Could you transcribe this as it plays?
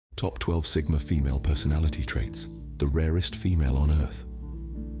Top 12 Sigma Female Personality Traits, the rarest female on Earth.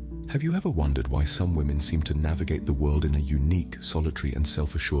 Have you ever wondered why some women seem to navigate the world in a unique, solitary and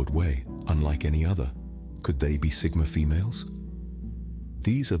self-assured way, unlike any other? Could they be Sigma females?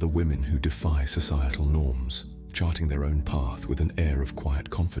 These are the women who defy societal norms, charting their own path with an air of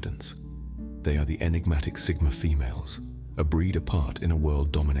quiet confidence. They are the enigmatic Sigma females, a breed apart in a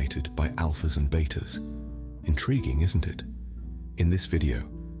world dominated by alphas and betas. Intriguing, isn't it? In this video,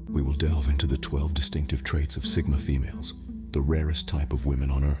 we will delve into the 12 distinctive traits of Sigma females, the rarest type of women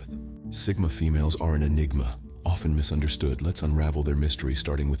on Earth. Sigma females are an enigma, often misunderstood. Let's unravel their mystery,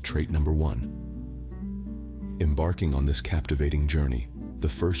 starting with trait number 1. Embarking on this captivating journey, the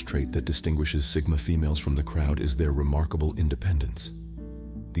first trait that distinguishes Sigma females from the crowd is their remarkable independence.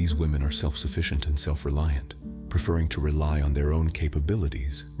 These women are self-sufficient and self-reliant, preferring to rely on their own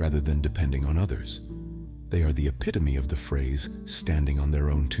capabilities rather than depending on others. They are the epitome of the phrase, standing on their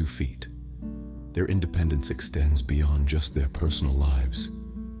own 2 feet. Their independence extends beyond just their personal lives.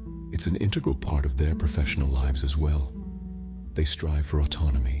 It's an integral part of their professional lives as well. They strive for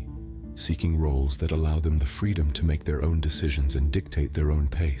autonomy, seeking roles that allow them the freedom to make their own decisions and dictate their own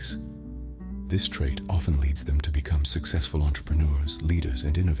pace. This trait often leads them to become successful entrepreneurs, leaders,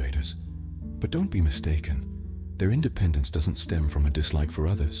 and innovators. But don't be mistaken, their independence doesn't stem from a dislike for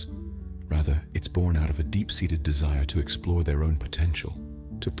others. Rather, it's born out of a deep-seated desire to explore their own potential,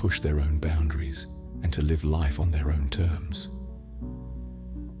 to push their own boundaries, and to live life on their own terms.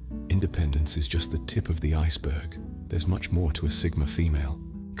 Independence is just the tip of the iceberg. There's much more to a Sigma female.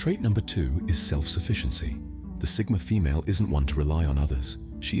 Trait number 2 is self-sufficiency. The Sigma female isn't one to rely on others.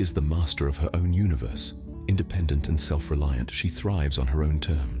 She is the master of her own universe. Independent and self-reliant, she thrives on her own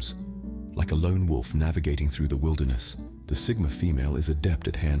terms. Like a lone wolf navigating through the wilderness, the Sigma female is adept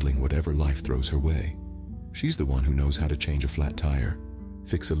at handling whatever life throws her way. She's the one who knows how to change a flat tire,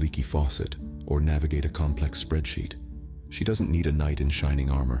 fix a leaky faucet, or navigate a complex spreadsheet. She doesn't need a knight in shining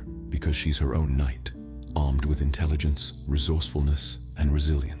armor because she's her own knight, armed with intelligence, resourcefulness, and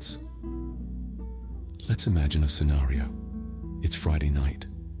resilience. Let's imagine a scenario. It's Friday night,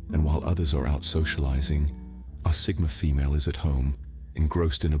 and while others are out socializing, our Sigma female is at home,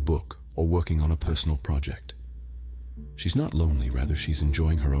 engrossed in a book or working on a personal project. She's not lonely, rather she's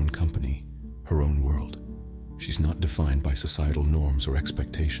enjoying her own company, her own world. She's not defined by societal norms or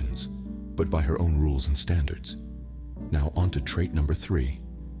expectations, but by her own rules and standards. Now on to trait number 3,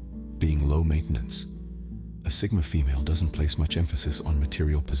 being low maintenance. A Sigma female doesn't place much emphasis on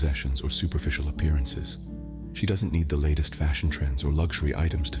material possessions or superficial appearances. She doesn't need the latest fashion trends or luxury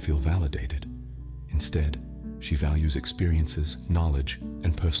items to feel validated. Instead, she values experiences, knowledge,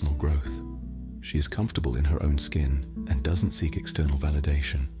 and personal growth. She is comfortable in her own skin and doesn't seek external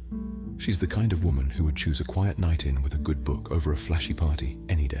validation. She's the kind of woman who would choose a quiet night in with a good book over a flashy party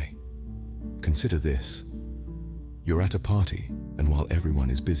any day. Consider this. You're at a party, and while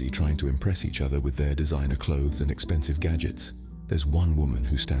everyone is busy trying to impress each other with their designer clothes and expensive gadgets, there's one woman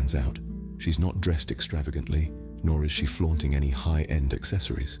who stands out. She's not dressed extravagantly, nor is she flaunting any high-end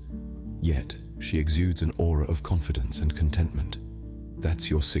accessories. Yet, she exudes an aura of confidence and contentment. That's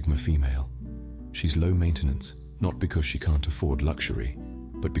your Sigma female. She's low maintenance, not because she can't afford luxury,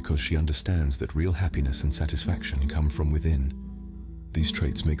 but because she understands that real happiness and satisfaction come from within. These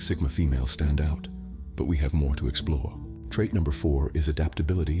traits make Sigma females stand out, but we have more to explore. Trait number 4 is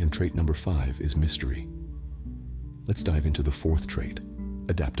adaptability, and trait number 5 is mystery. Let's dive into the 4th trait,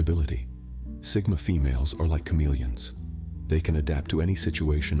 adaptability. Sigma females are like chameleons. They can adapt to any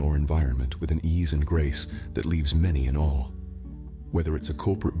situation or environment with an ease and grace that leaves many in awe. Whether it's a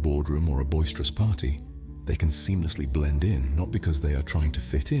corporate boardroom or a boisterous party, they can seamlessly blend in, not because they are trying to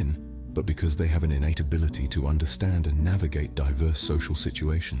fit in, but because they have an innate ability to understand and navigate diverse social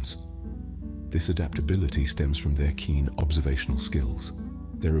situations. This adaptability stems from their keen observational skills,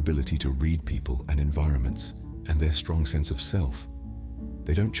 their ability to read people and environments, and their strong sense of self.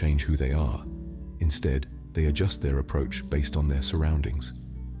 They don't change who they are. Instead, they adjust their approach based on their surroundings.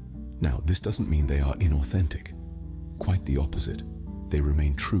 Now, this doesn't mean they are inauthentic. Quite the opposite. They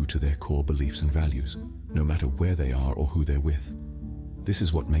remain true to their core beliefs and values, no matter where they are or who they're with. This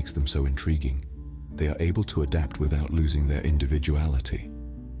is what makes them so intriguing. They are able to adapt without losing their individuality.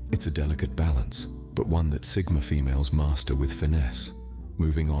 It's a delicate balance, but one that Sigma females master with finesse.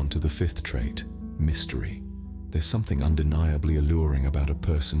 Moving on to the 5th trait, mystery. There's something undeniably alluring about a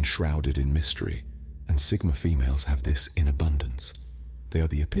person shrouded in mystery, and Sigma females have this in abundance. They are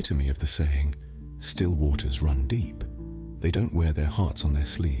the epitome of the saying, still waters run deep. They don't wear their hearts on their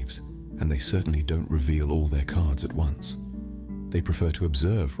sleeves, and they certainly don't reveal all their cards at once. They prefer to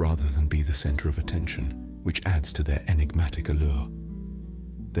observe rather than be the center of attention, which adds to their enigmatic allure.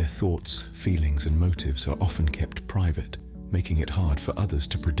 Their thoughts, feelings, and motives are often kept private, making it hard for others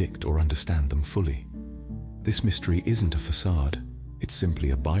to predict or understand them fully. This mystery isn't a facade, it's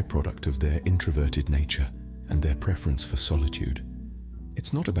simply a byproduct of their introverted nature and their preference for solitude.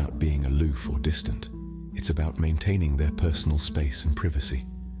 It's not about being aloof or distant, it's about maintaining their personal space and privacy.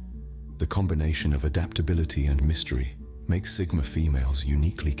 The combination of adaptability and mystery makes Sigma females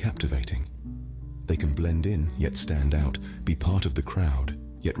uniquely captivating. They can blend in, yet stand out, be part of the crowd,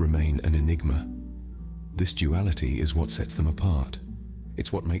 yet remain an enigma. This duality is what sets them apart.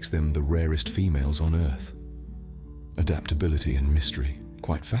 It's what makes them the rarest females on Earth. Adaptability and mystery.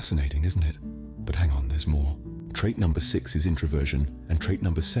 Quite fascinating, isn't it? But hang on, there's more. Trait number 6 is introversion, and trait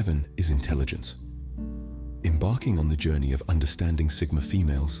number 7 is intelligence. Embarking on the journey of understanding Sigma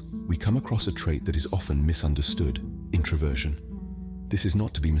females, we come across a trait that is often misunderstood: introversion. This is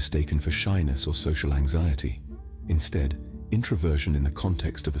not to be mistaken for shyness or social anxiety. Instead, introversion in the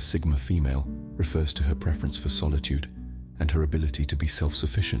context of a Sigma female refers to her preference for solitude and her ability to be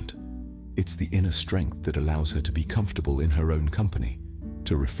self-sufficient. It's the inner strength that allows her to be comfortable in her own company,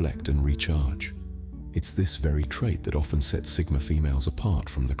 to reflect and recharge. It's this very trait that often sets Sigma females apart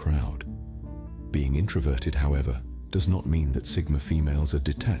from the crowd. Being introverted, however, does not mean that Sigma females are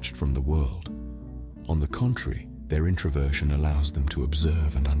detached from the world. On the contrary, their introversion allows them to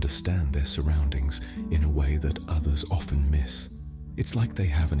observe and understand their surroundings in a way that others often miss. It's like they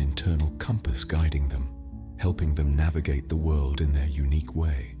have an internal compass guiding them, helping them navigate the world in their unique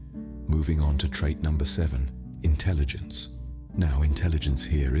way. Moving on to trait number 7, intelligence. Now, intelligence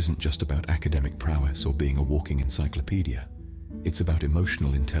here isn't just about academic prowess or being a walking encyclopedia. It's about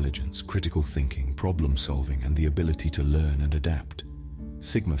emotional intelligence, critical thinking, problem solving, and the ability to learn and adapt.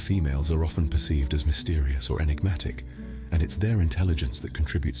 Sigma females are often perceived as mysterious or enigmatic, and it's their intelligence that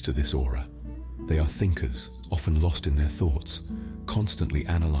contributes to this aura. They are thinkers, often lost in their thoughts, constantly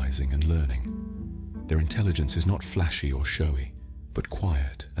analyzing and learning. Their intelligence is not flashy or showy, but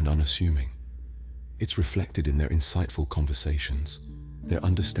quiet and unassuming. It's reflected in their insightful conversations, their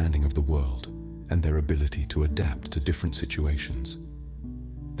understanding of the world, and their ability to adapt to different situations.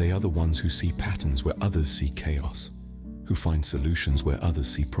 They are the ones who see patterns where others see chaos, who find solutions where others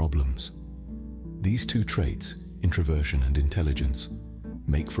see problems. These two traits, introversion and intelligence,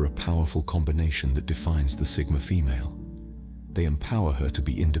 make for a powerful combination that defines the Sigma female. They empower her to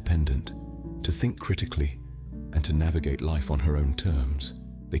be independent, to think critically, and to navigate life on her own terms.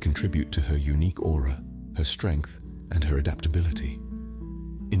 They contribute to her unique aura, her strength, and her adaptability.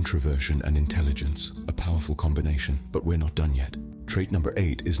 Introversion and intelligence, a powerful combination, but we're not done yet. Trait number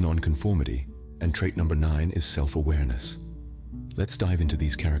 8 is nonconformity, and trait number 9 is self-awareness. Let's dive into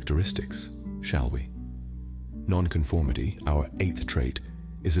these characteristics, shall we? Nonconformity, our 8th trait,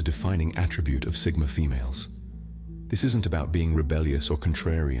 is a defining attribute of Sigma females. This isn't about being rebellious or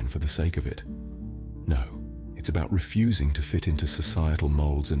contrarian for the sake of it. No, it's about refusing to fit into societal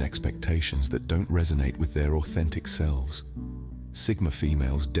molds and expectations that don't resonate with their authentic selves. Sigma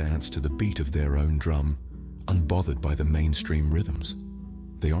females dance to the beat of their own drum, unbothered by the mainstream rhythms.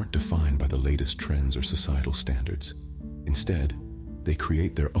 They aren't defined by the latest trends or societal standards. Instead, they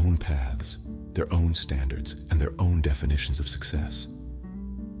create their own paths, their own standards, and their own definitions of success.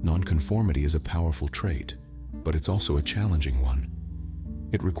 Nonconformity is a powerful trait, but it's also a challenging one.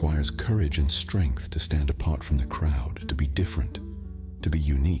 It requires courage and strength to stand apart from the crowd, to be different, to be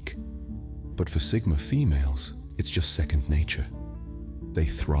unique. But for Sigma females, it's just second nature. They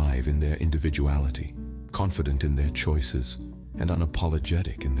thrive in their individuality, confident in their choices, and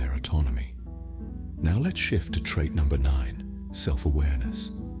unapologetic in their autonomy. Now let's shift to trait number 9,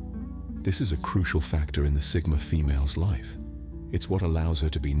 self-awareness. This is a crucial factor in the Sigma female's life. It's what allows her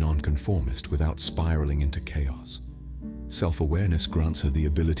to be nonconformist without spiraling into chaos. Self-awareness grants her the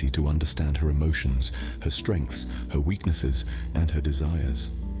ability to understand her emotions, her strengths, her weaknesses, and her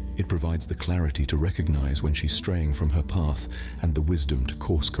desires. It provides the clarity to recognize when she's straying from her path and the wisdom to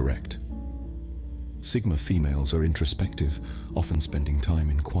course correct. Sigma females are introspective, often spending time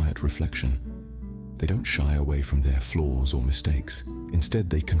in quiet reflection. They don't shy away from their flaws or mistakes. Instead,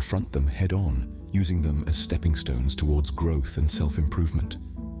 they confront them head-on, using them as stepping stones towards growth and self-improvement.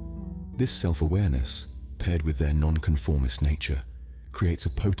 This self-awareness, paired with their nonconformist nature, creates a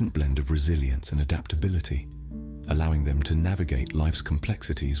potent blend of resilience and adaptability, allowing them to navigate life's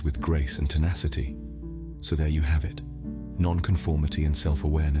complexities with grace and tenacity. So there you have it, nonconformity and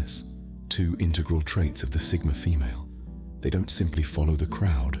self-awareness, two integral traits of the Sigma female. They don't simply follow the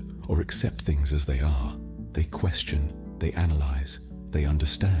crowd or accept things as they are. They question, they analyze, they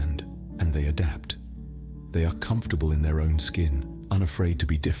understand, and they adapt. They are comfortable in their own skin, unafraid to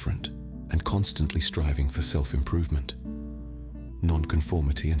be different, and constantly striving for self-improvement.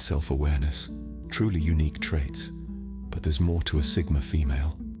 nonconformity and self-awareness, truly unique traits. But there's more to a Sigma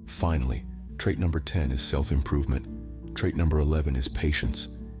female. Finally, trait number 10 is self-improvement, trait number 11 is patience,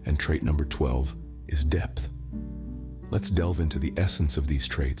 and trait number 12 is depth. Let's delve into the essence of these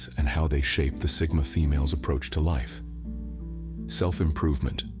traits and how they shape the Sigma female's approach to life.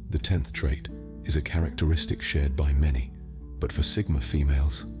 Self-improvement, the 10th trait, is a characteristic shared by many, but for Sigma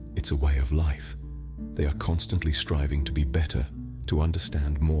females, it's a way of life. They are constantly striving to be better, to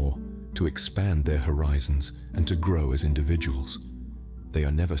understand more, to expand their horizons, and to grow as individuals. They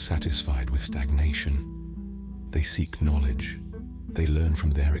are never satisfied with stagnation. They seek knowledge, they learn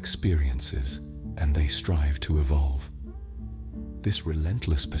from their experiences, and they strive to evolve. This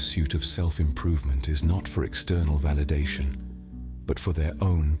relentless pursuit of self-improvement is not for external validation, but for their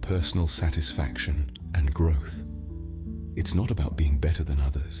own personal satisfaction and growth. It's not about being better than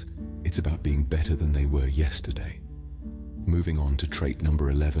others, it's about being better than they were yesterday. Moving on to trait number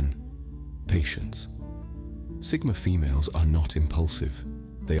 11, patience. Sigma females are not impulsive.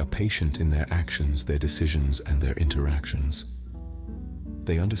 They are patient in their actions, their decisions, and their interactions.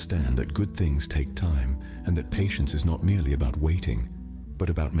 They understand that good things take time and that patience is not merely about waiting,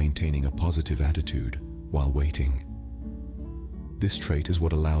 but about maintaining a positive attitude while waiting. This trait is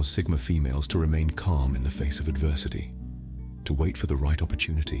what allows Sigma females to remain calm in the face of adversity, to wait for the right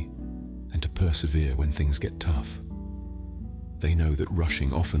opportunity, and to persevere when things get tough. They know that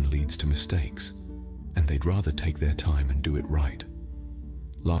rushing often leads to mistakes, and they'd rather take their time and do it right.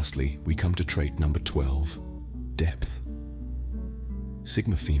 Lastly, we come to trait number 12, depth.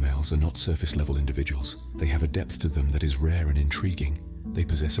 Sigma females are not surface-level individuals. They have a depth to them that is rare and intriguing. They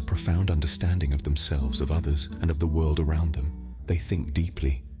possess a profound understanding of themselves, of others, and of the world around them. They think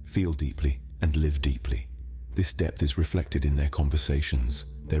deeply, feel deeply, and live deeply. This depth is reflected in their conversations,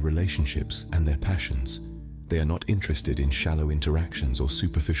 their relationships, and their passions. They are not interested in shallow interactions or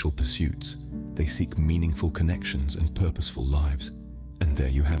superficial pursuits. They seek meaningful connections and purposeful lives. And there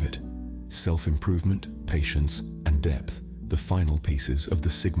you have it. Self-improvement, patience, and depth, the final pieces of the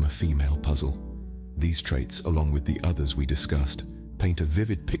Sigma female puzzle. These traits, along with the others we discussed, paint a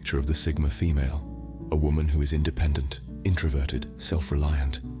vivid picture of the Sigma female, a woman who is independent, introverted,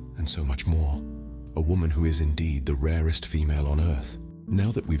 self-reliant, and so much more. A woman who is indeed the rarest female on Earth.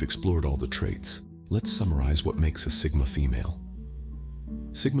 Now that we've explored all the traits, let's summarize what makes a Sigma female.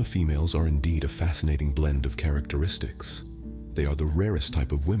 Sigma females are indeed a fascinating blend of characteristics. They are the rarest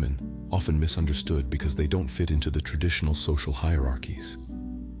type of women, often misunderstood because they don't fit into the traditional social hierarchies.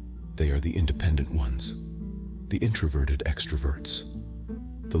 They are the independent ones, the introverted extroverts,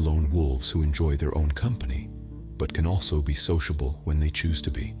 the lone wolves who enjoy their own company, but can also be sociable when they choose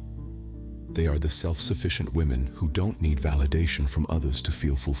to be. They are the self-sufficient women who don't need validation from others to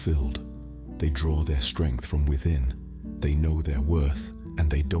feel fulfilled. They draw their strength from within. They know their worth, and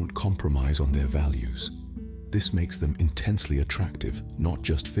they don't compromise on their values. This makes them intensely attractive, not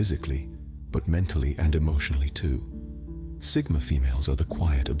just physically, but mentally and emotionally too. Sigma females are the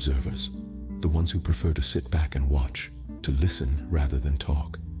quiet observers, the ones who prefer to sit back and watch, to listen rather than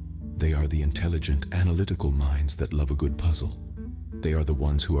talk. They are the intelligent, analytical minds that love a good puzzle. They are the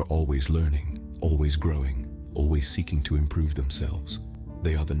ones who are always learning, always growing, always seeking to improve themselves.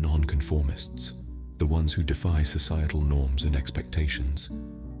 They are the nonconformists, the ones who defy societal norms and expectations.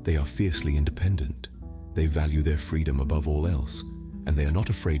 They are fiercely independent. They value their freedom above all else, and they are not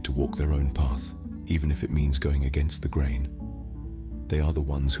afraid to walk their own path, even if it means going against the grain. They are the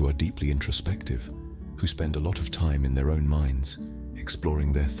ones who are deeply introspective, who spend a lot of time in their own minds,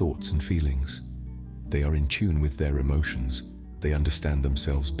 exploring their thoughts and feelings. They are in tune with their emotions. They understand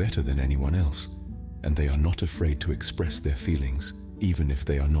themselves better than anyone else, and they are not afraid to express their feelings, even if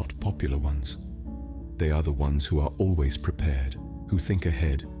they are not popular ones. They are the ones who are always prepared, who think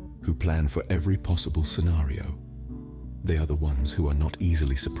ahead, who plan for every possible scenario. They are the ones who are not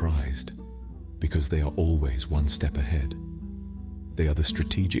easily surprised, because they are always one step ahead. They are the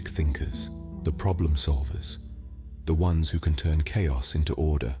strategic thinkers, the problem solvers, the ones who can turn chaos into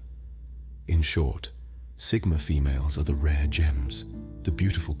order. In short, Sigma females are the rare gems, the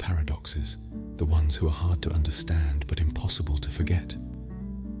beautiful paradoxes, the ones who are hard to understand but impossible to forget.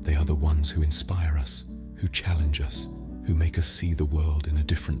 They are the ones who inspire us, who challenge us, who make us see the world in a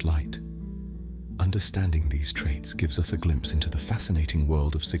different light. Understanding these traits gives us a glimpse into the fascinating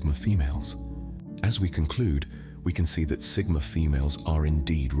world of Sigma females. As we conclude, we can see that Sigma females are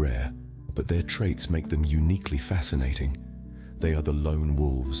indeed rare, but their traits make them uniquely fascinating. They are the lone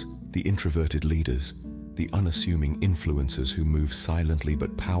wolves, the introverted leaders, the unassuming influencers who move silently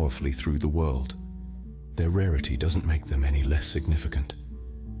but powerfully through the world. Their rarity doesn't make them any less significant.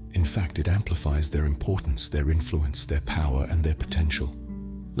 In fact, it amplifies their importance, their influence, their power, and their potential.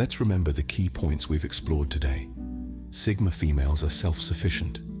 Let's remember the key points we've explored today. Sigma females are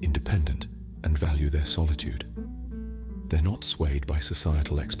self-sufficient, independent, and value their solitude. They're not swayed by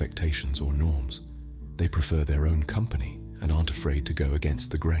societal expectations or norms. They prefer their own company and aren't afraid to go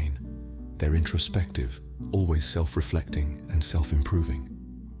against the grain. They're introspective, always self-reflecting and self-improving.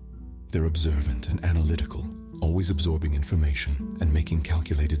 They're observant and analytical, always absorbing information and making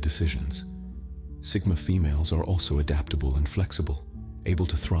calculated decisions. Sigma females are also adaptable and flexible, able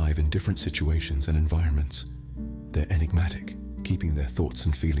to thrive in different situations and environments. They're enigmatic, keeping their thoughts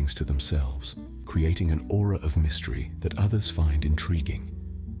and feelings to themselves, creating an aura of mystery that others find intriguing.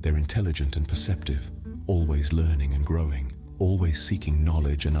 They're intelligent and perceptive, always learning and growing, always seeking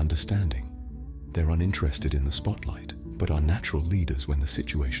knowledge and understanding. They're uninterested in the spotlight, but are natural leaders when the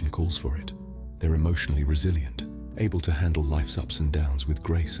situation calls for it. They're emotionally resilient, able to handle life's ups and downs with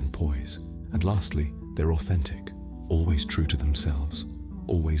grace and poise. And lastly, they're authentic, always true to themselves,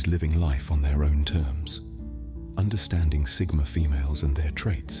 always living life on their own terms. Understanding Sigma females and their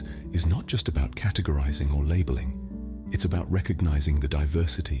traits is not just about categorizing or labeling. It's about recognizing the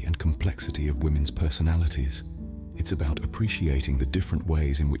diversity and complexity of women's personalities. It's about appreciating the different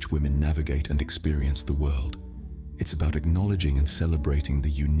ways in which women navigate and experience the world. It's about acknowledging and celebrating the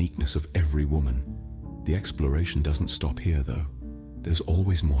uniqueness of every woman. The exploration doesn't stop here, though. There's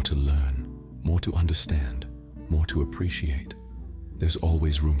always more to learn, more to understand, more to appreciate. There's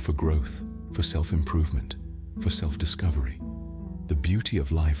always room for growth, for self-improvement, for self-discovery. The beauty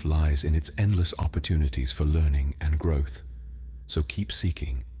of life lies in its endless opportunities for learning and growth. So keep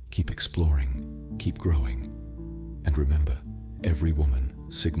seeking, keep exploring, keep growing. And remember, every woman,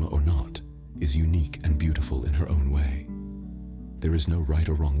 Sigma or not, is unique and beautiful in her own way. There is no right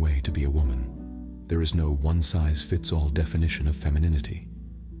or wrong way to be a woman. There is no one-size-fits-all definition of femininity.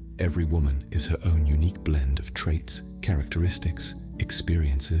 Every woman is her own unique blend of traits, characteristics,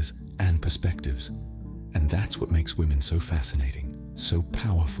 experiences, and perspectives. And that's what makes women so fascinating, so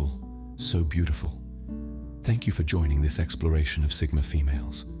powerful, so beautiful. Thank you for joining this exploration of Sigma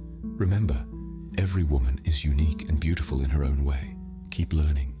females. Remember, every woman is unique and beautiful in her own way. Keep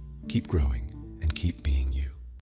learning, keep growing, and keep being